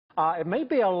It may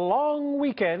be a long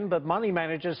weekend, but money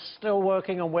managers still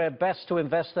working on where best to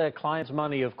invest their clients'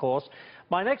 money, of course.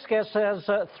 My next guest has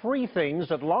three things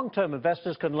that long-term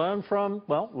investors can learn from,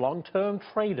 well, long-term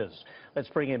traders. Let's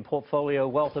bring in Portfolio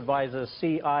Wealth Advisor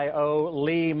CIO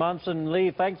Lee Munson.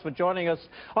 Lee, thanks for joining us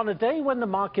on a day when the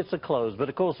markets are closed. But,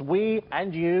 of course, we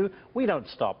and you, we don't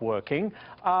stop working.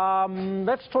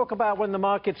 Let's talk about when the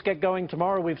markets get going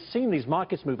tomorrow. We've seen these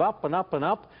markets move up and up and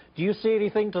up. Do you see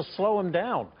anything to slow them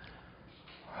down?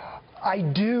 I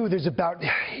do.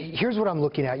 Here's what I'm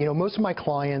looking at. You know, most of my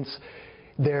clients,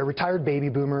 they're retired baby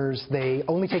boomers. They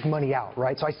only take money out,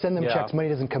 right? So I send them checks, money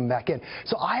doesn't come back in.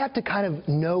 So I have to kind of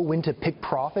know when to pick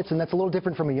profits, and that's a little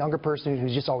different from a younger person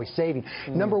who's just always saving.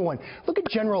 Number one, look at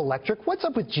General Electric. What's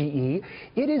up with GE?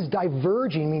 It is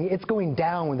diverging, meaning it's going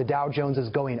down when the Dow Jones is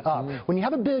going up. When you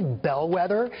have a big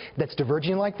bellwether that's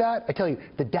diverging like that, I tell you,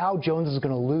 the Dow Jones is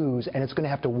going to lose, and it's going to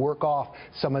have to work off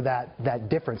some of that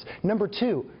difference. Number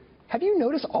two, have you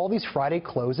noticed all these Friday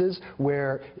closes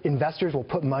where investors will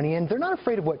put money in? They're not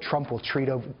afraid of what Trump will tweet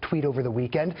over the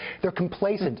weekend. They're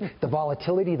complacent. The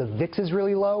volatility, the VIX is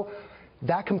really low.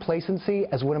 That complacency,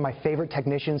 as one of my favorite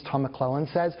technicians, Tom McClellan,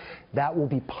 says, that will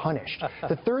be punished.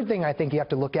 The third thing I think you have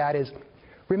to look at is,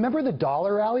 remember the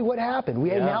dollar rally? What happened?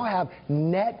 We now have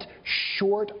net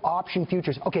short option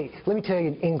futures. Okay, let me tell you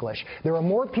in English. There are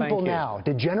more people now,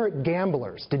 degenerate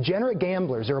gamblers,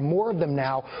 there are more of them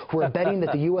now who are betting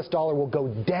that the U.S. dollar will go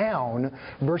down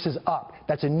versus up.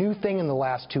 That's a new thing in the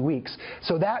last 2 weeks.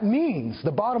 So that means,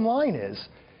 the bottom line is,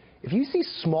 if you see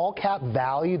small cap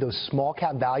value, those small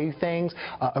cap value things,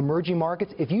 emerging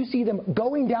markets, if you see them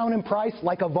going down in price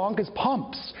like Ivanka's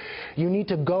pumps, you need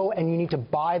to go and you need to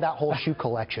buy that whole shoe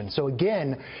collection. So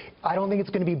again, I don't think it's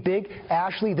going to be big.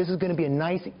 Ashley, this is going to be a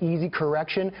nice, easy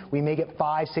correction. We may get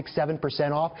 5, 6,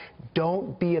 7% off.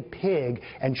 Don't be a pig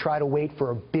and try to wait for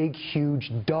a big,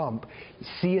 huge dump.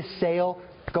 See a sale,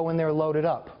 go in there, load it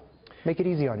up. Make it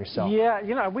easy on yourself. Yeah,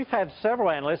 you know, we've had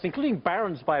several analysts, including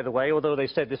Barron's, by the way, although they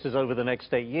said this is over the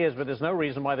next 8 years, but there's no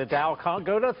reason why the Dow can't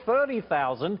go to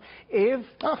 30,000 if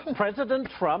President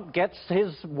Trump gets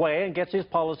his way and gets his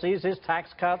policies, his tax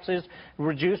cuts, his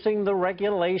reducing the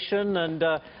regulation, and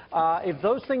if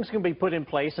those things can be put in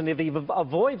place, and if he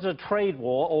avoids a trade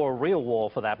war, or a real war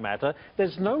for that matter,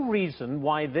 there's no reason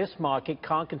why this market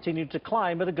can't continue to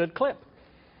climb at a good clip.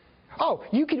 Oh,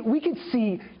 we could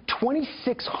see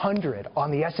 2,600 on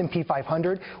the S&P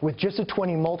 500 with just a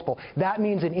 20 multiple. That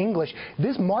means in English,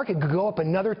 this market could go up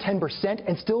another 10%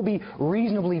 and still be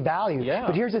reasonably valued. Yeah.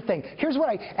 But here's the thing. Here's what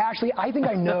I think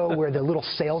I know where the little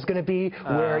sale's going to be,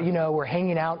 where, you know, we're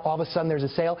hanging out, all of a sudden there's a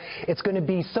sale. It's going to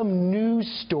be some news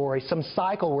story, some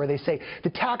cycle where they say the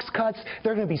tax cuts,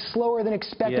 they're going to be slower than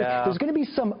expected. Yeah. There's going to be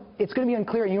it's going to be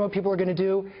unclear. You know what people are going to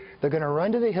do? They're going to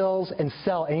run to the hills and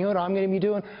sell. And you know what I'm going to be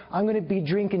doing? I'm going to be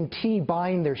drinking tea,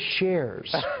 buying their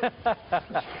shares.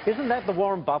 Isn't that the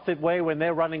Warren Buffett way when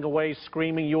they're running away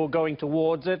screaming you're going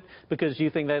towards it because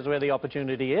you think that's where the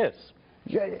opportunity is?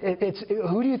 Yeah,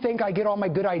 who do you think I get all my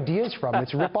good ideas from?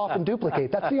 It's rip off and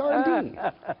duplicate. That's the R&D.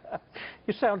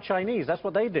 You sound Chinese. That's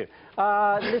what they do.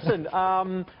 Listen,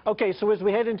 okay, so as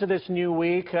we head into this new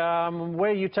week, where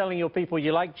are you telling your people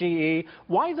you like GE?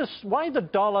 Why the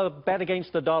dollar, bet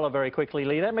against the dollar very quickly,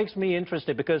 Lee? That makes me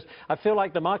interested because I feel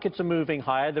like the markets are moving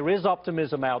higher. There is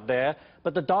optimism out there,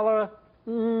 but the dollar,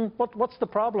 what's the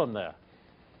problem there?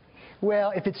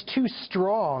 Well, if it's too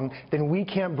strong, then we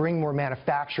can't bring more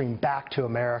manufacturing back to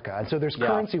America. And so there's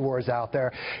currency wars out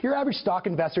there. Your average stock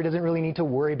investor doesn't really need to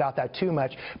worry about that too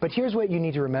much. But here's what you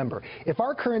need to remember. If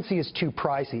our currency is too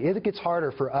pricey, it gets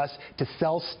harder for us to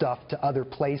sell stuff to other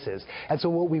places. And so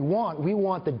what we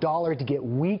want the dollar to get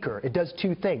weaker. It does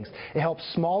two things. It helps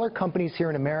smaller companies here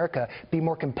in America be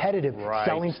more competitive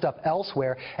selling stuff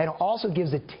elsewhere. And it also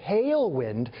gives a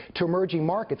tailwind to emerging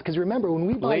markets. Because remember, when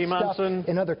we buy stuff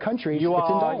in other countries, you are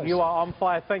on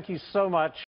fire. Thank you so much.